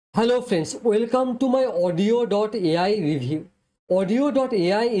Hello friends, welcome to my ODIO.AI review.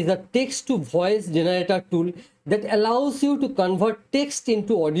 ODIO.AI is a text to voice generator tool that allows you to convert text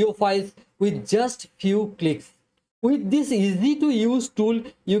into audio files with just few clicks. With this easy to use tool,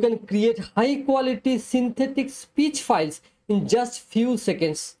 you can create high quality synthetic speech files in just few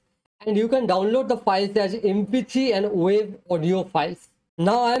seconds. And you can download the files as MP3 and wave audio files.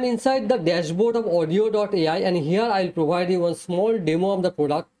 Now I am inside the dashboard of ODIO.AI and here I'll provide you one small demo of the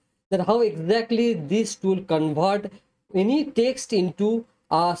product, that how exactly this tool convert any text into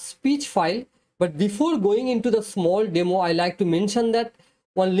a speech file. But before going into the small demo, I like to mention that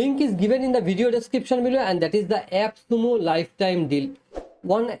one link is given in the video description below, and that is the AppSumo lifetime deal.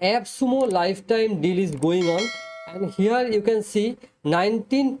 One AppSumo lifetime deal is going on, and here you can see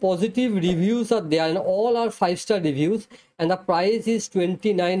 19 positive reviews are there and all are 5-star reviews, and the price is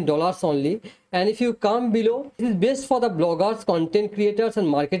 $29 only. And if you come below, it is best for the bloggers, content creators and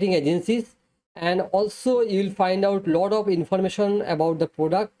marketing agencies. And also you will find out lot of information about the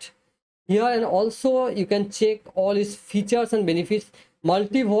product here, and also you can check all its features and benefits.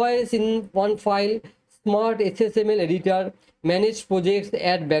 Multi-voice in one file, smart HTML editor, manage projects,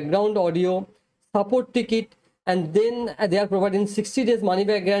 add background audio, support ticket, and then they are providing 60 days money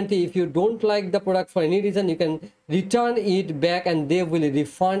back guarantee. If you don't like the product for any reason, you can return it back and they will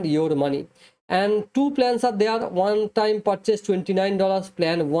refund your money. And two plans are there: one time purchase $29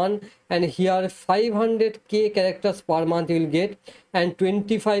 plan 1, and here 500k characters per month you will get, and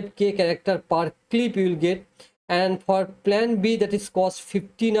 25k character per clip you will get. And for plan B, that is cost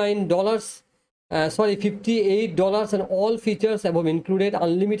 $58, and all features above included: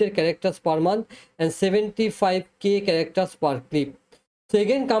 unlimited characters per month and 75k characters per clip. So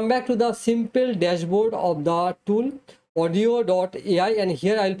again, come back to the simple dashboard of the tool ODIO.AI, and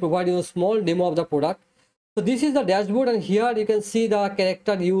here I will provide you a small demo of the product. So this is the dashboard, and here you can see the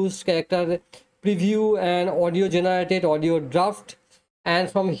character used, character preview, and audio generated, audio draft.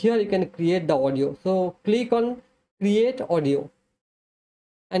 And from here you can create the audio. So click on create audio,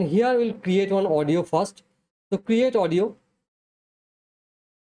 and here we'll create one audio first. So create audio.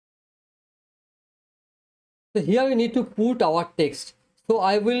 So here we need to put our text. So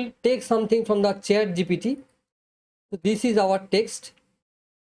I will take something from the chat GPT. So this is our text,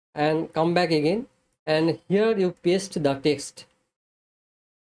 and come back again, and here you paste the text.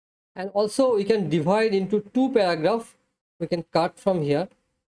 And also we can divide into two paragraphs. We can cut from here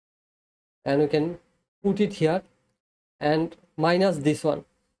and we can put it here and minus this one.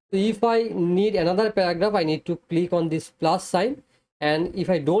 So if I need another paragraph, I need to click on this plus sign, and if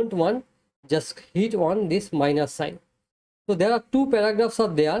I don't want, just hit on this minus sign. So there are two paragraphs are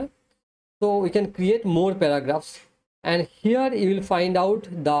there, so we can create more paragraphs. And here you will find out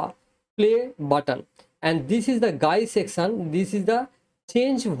the play button, and this is the guy section. This is the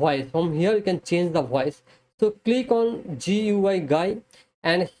change voice. From here you can change the voice. So click on GUI guy,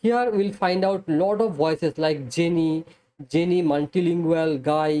 and here we'll find out lot of voices like Jenny, multilingual,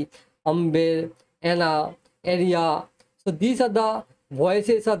 Guy, Amber, Anna, Area. So these are the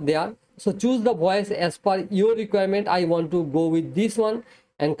voices are there. So choose the voice as per your requirement. I want to go with this one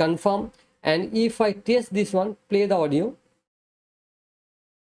and confirm. And if I test this one, play the audio.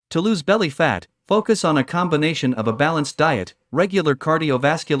 To lose belly fat, focus on a combination of a balanced diet, regular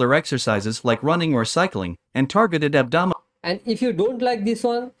cardiovascular exercises like running or cycling, and targeted abdominal. And if you don't like this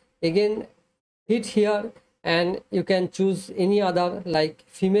one, again hit here and you can choose any other like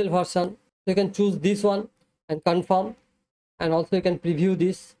female version. So you can choose this one and confirm, and also you can preview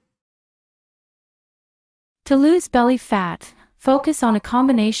this. To lose belly fat, focus on a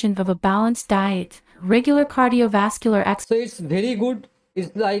combination of a balanced diet, regular cardiovascular exercise. So it's very good.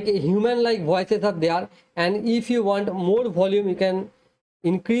 It's like a human like voices are there, and if you want more volume you can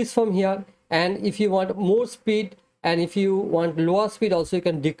increase from here, and if you want more speed and if you want lower speed also you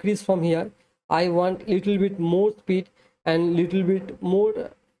can decrease from here. I want little bit more speed and little bit more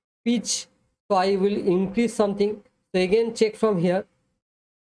pitch, so I will increase something. So again check from here.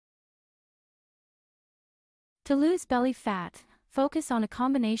 To lose belly fat, focus on a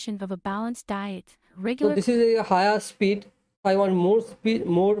combination of a balanced diet, regular. So this is a higher speed. I want more speed,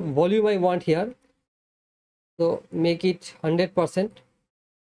 more volume I want here. So make it 100%.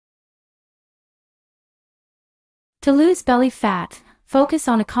 To lose belly fat, focus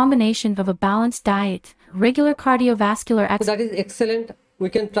on a combination of a balanced diet, regular cardiovascular exercise. So that is excellent. We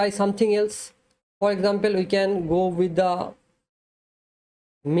can try something else. For example, we can go with the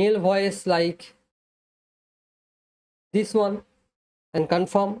male voice like this one and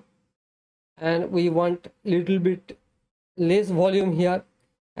confirm. And we want little bit less volume here,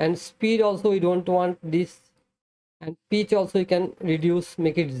 and speed also we don't want this And pitch also you can reduce,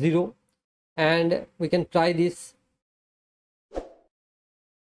 make it 0, and we can try this.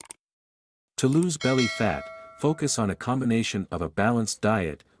 To lose belly fat, focus on a combination of a balanced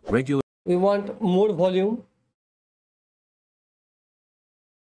diet, regular. We want more volume.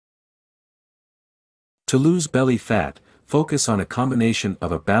 To lose belly fat, focus on a combination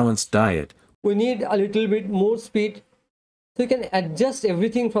of a balanced diet. We need a little bit more speed, so you can adjust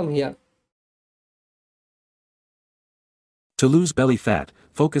everything from here. To lose belly fat,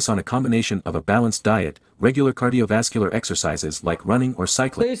 focus on a combination of a balanced diet, regular cardiovascular exercises like running or So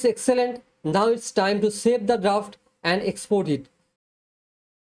cycling. it's excellent. Now it's time to save the draft and export it.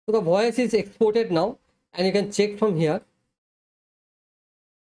 So the voice is exported now, and you can check from here.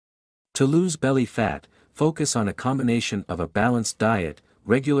 To lose belly fat, focus on a combination of a balanced diet,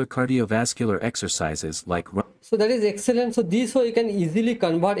 regular cardiovascular exercises like running. So that is excellent. So this way you can easily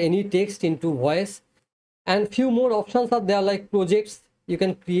convert any text into voice, and few more options are there like projects. You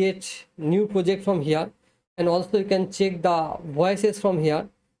can create new project from here, and also you can check the voices from here.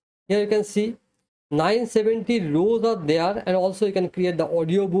 Here you can see 970 rows are there, and also you can create the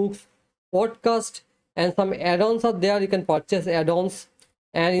audiobooks, podcast, and some add-ons are there. You can purchase add-ons,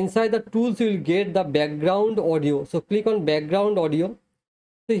 and inside the tools you will get the background audio. So click on background audio.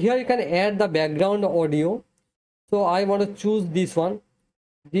 So here you can add the background audio. So I want to choose this one.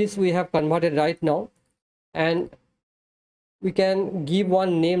 This we have converted right now, and we can give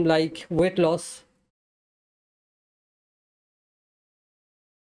one name like weight loss.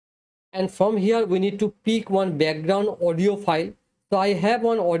 And from here we need to pick one background audio file. So I have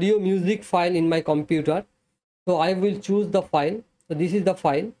one audio music file in my computer, so I will choose the file. So this is the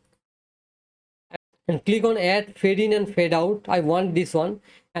file, and click on add fade in and fade out. I want this one,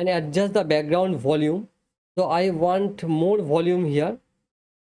 and adjust the background volume. So I want more volume here,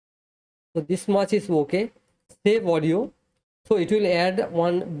 so this much is okay. Save audio. So it will add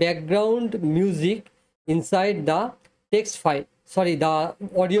one background music inside the text file, sorry, the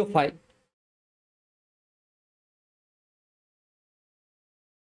audio file.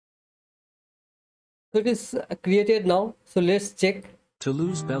 So it is created now. So let's check. To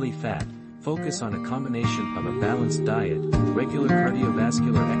lose belly fat, focus on a combination of a balanced diet, regular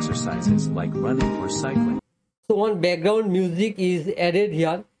cardiovascular exercises like running or cycling. So one background music is added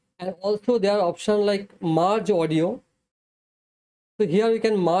here, and also there are options like merge audio. So here we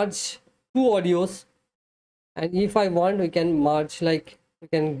can merge two audios, and if I want we can merge, like we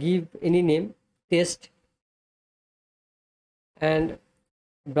can give any name, test, and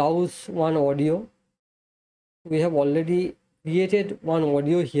browse one audio. We have already created one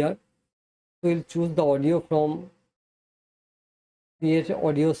audio here. We'll choose the audio from create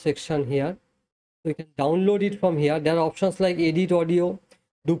audio section here. We can download it from here. There are options like edit audio,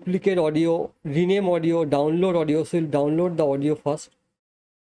 duplicate audio, rename audio, download audio. So we'll download the audio first.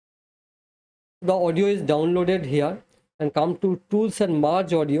 The audio is downloaded here, and come to tools and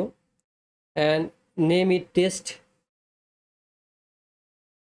merge audio, and name it test,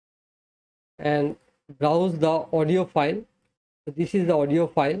 and browse the audio file. So this is the audio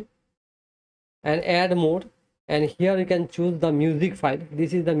file, and add more, and here you can choose the music file.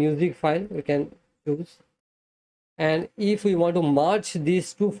 This is the music file we can choose. And if we want to merge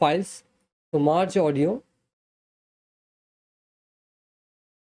these two files, so merge audio.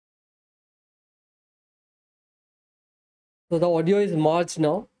 So the audio is merged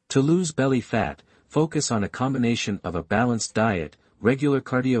now. To lose belly fat, focus on a combination of a balanced diet, regular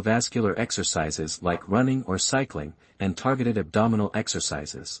cardiovascular exercises like running or cycling, and targeted abdominal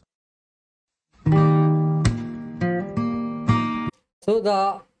exercises. So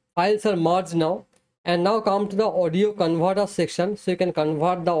the files are merged now, and now come to the audio converter section. So you can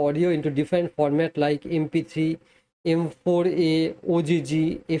convert the audio into different format like MP3, M4A,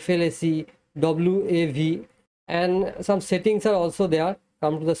 OGG, FLAC, WAV, and some settings are also there.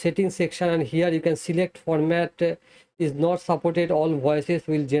 Come to the settings section, and here you can select format is not supported. All voices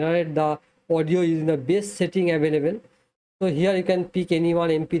will generate the audio using the best setting available. So here you can pick any one,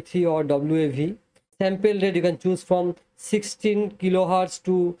 MP3 or WAV. Sample rate you can choose from 16 kilohertz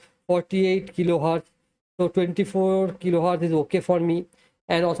to 48 kilohertz. So 24 kilohertz is okay for me.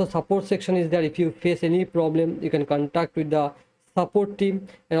 And also support section is there. If you face any problem, you can contact with the support team.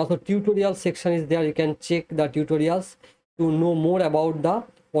 And also tutorial section is there. You can check the tutorials to know more about the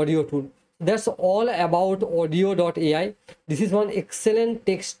audio tool. That's all about ODIO.AI. This is one excellent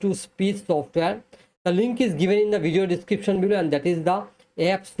text to speech software. The link is given in the video description below, and that is the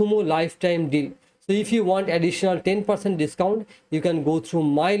AppSumo lifetime deal. So if you want additional 10% discount, you can go through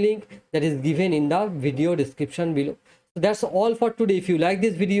my link that is given in the video description below. So that's all for today. If you like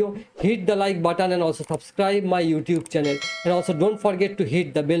this video, hit the like button and also subscribe my YouTube channel, and also don't forget to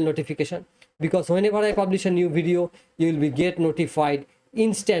hit the bell notification, because whenever I publish a new video, you will be get notified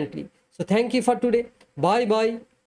instantly. So thank you for today. Bye bye.